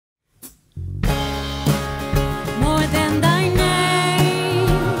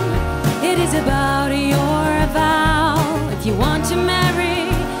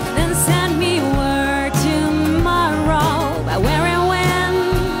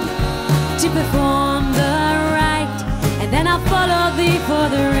follow thee for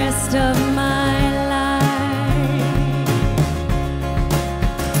the rest of my life.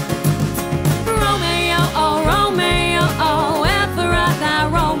 Romeo, oh Romeo, oh, wherefore art thou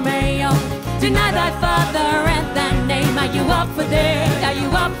Romeo? Deny thy father and thy name. Are you up for that? Are you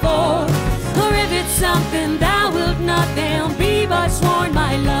up for? Or if it's something thou wilt not, then be but sworn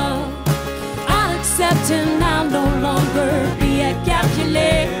my love. I'll accept and I'll no longer be a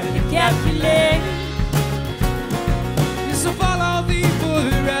Capulet, a Capulet. Yes, I'll follow thee for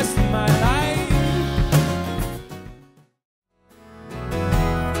the rest of my life.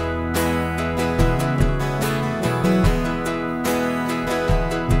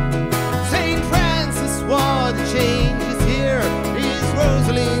 St. Francis wore the changes here. These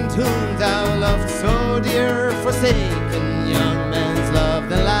Rosalind tunes our love so dear. Forsaken young men's love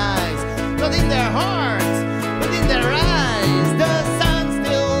their lives, not in their hearts, but in their eyes. The sun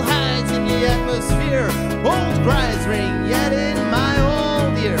still hides in the atmosphere. Old cries ring yet in my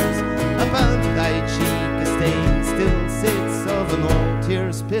old ears. Upon thy cheek a stain still sits of an old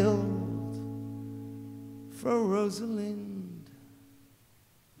tear spilled for Rosalind.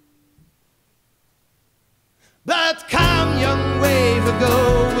 But come, young wave,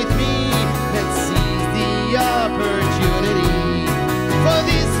 go with me. Let's seize the opportunity, for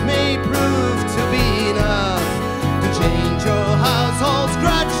this may prove to be enough to change your household's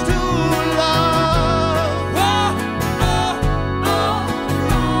grudge to love. Oh, oh, oh,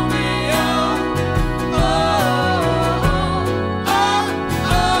 Romeo. Oh, oh,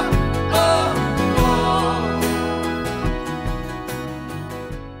 oh, oh,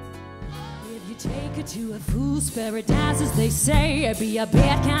 If you take her to a fool's paradise, as they say, it be a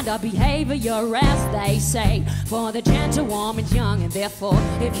bad kind of behavior, you're as they say. For the gentlewoman's young, and therefore,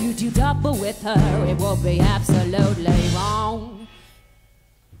 if you do double with her, it will be absolutely wrong.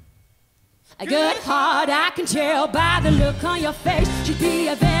 A good heart, I can tell by the look on your face. She'd be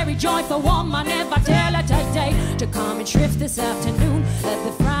a very joyful woman if I tell her today to come and shrift this afternoon at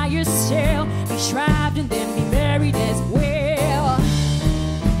the friar's cell, be shrived and then be married as well.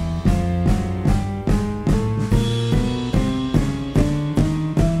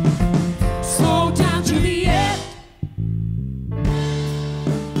 Slow down, Juliet.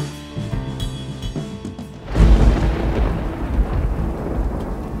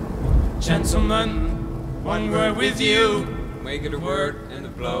 Gentlemen, one word with you, make it a word and a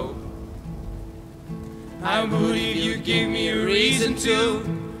blow. I would if you give me a reason to.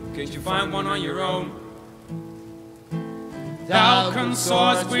 Can't you find one on your own? Thou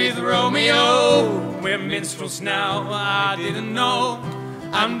consorts with Romeo. We're minstrels now, I didn't know.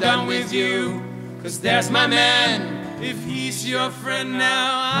 I'm done with you, 'cause there's my man. If he's your friend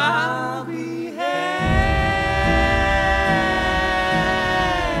now, I'll be hanged.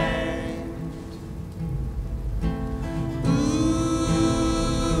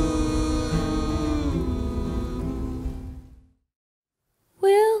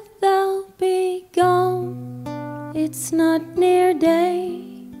 Wilt thou be gone? It's not near day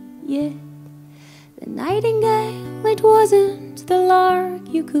yet. The nightingale, it wasn't the lark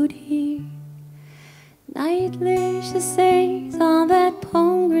you could hear. Nightly she sings on that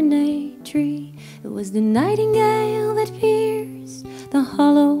pomegranate tree. It was the nightingale that pierced the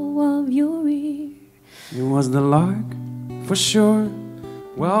hollow of your ear. It was the lark, for sure,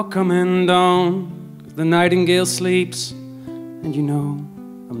 welcoming dawn. 'Cause the nightingale sleeps, and you know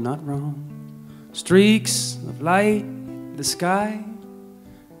I'm not wrong. Streaks of light in the sky,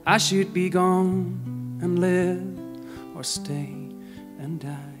 I should be gone and live or stay and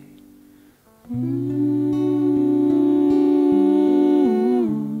die.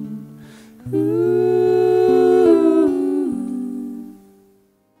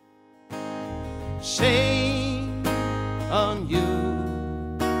 Shame on you.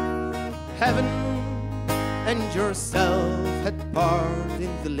 Heaven and yourself had part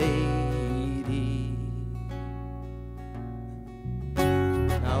in the lady.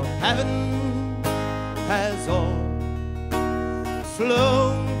 Now heaven has all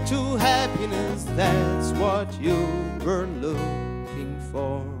flown to happiness, that's what you were looking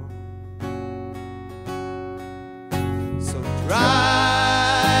for. So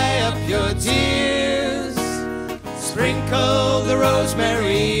dry up your tears, sprinkle the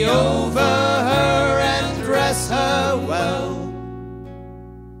rosemary over her and dress her well.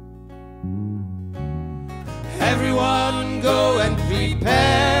 Everyone go and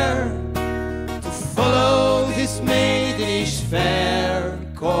prepare to follow this maidenish fair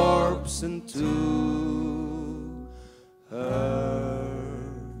corpse into her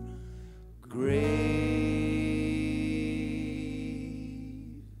grave.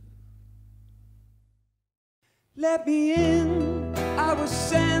 Let me in, I was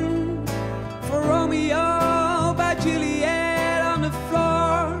sent for Romeo by Juliet on the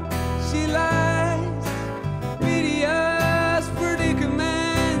floor. She lies, piteous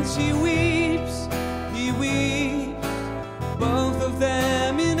predicament. She weeps, he weeps, both of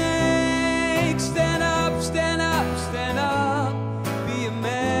them in ache. Stand up, stand up, stand up, be a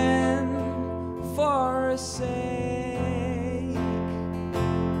man for a sake.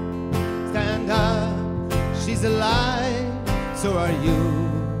 Stand up, she's alive, so are you.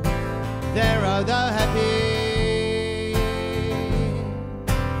 There are the happy.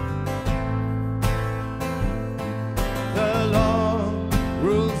 The law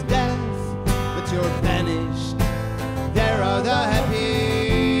rules death, but you're banished. There are the happy.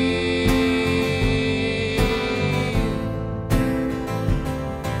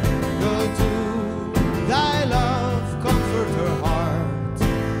 Go to thy love, comfort her heart.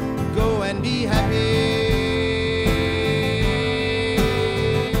 Go and be happy.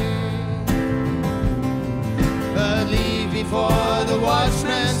 But leave before the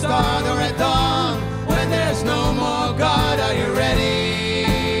watchmen start, or at dawn, when there's no more God. Are you ready?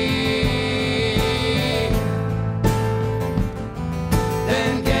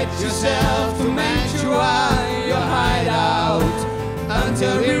 Then get yourself to Mantua, your hideout,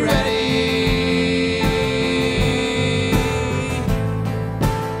 until we're ready.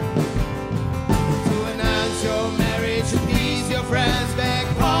 To announce your marriage, appease your friends, beg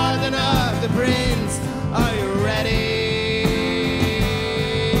pardon of the prince. Are you ready?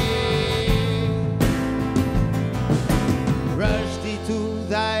 Rush thee to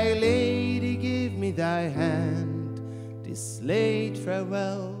thy lady, give me thy hand. This late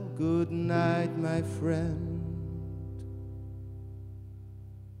farewell, good night, my friend.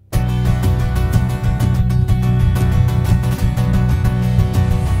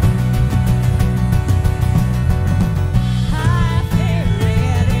 I fear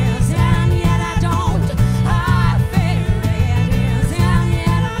it is, and yet I don't. I fear it is, and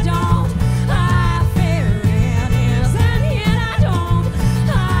yet I don't. I fear it is, and yet I don't.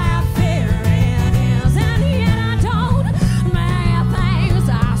 I fear it is, and yet I don't. Many things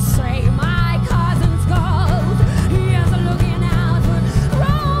I say, my cousin's gold. He is looking out for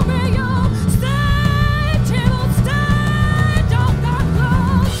Romeo. Stay, Tybalt, stay, don't go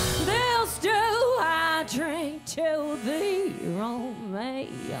close. This do I drink to thee,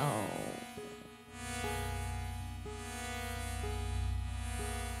 Romeo.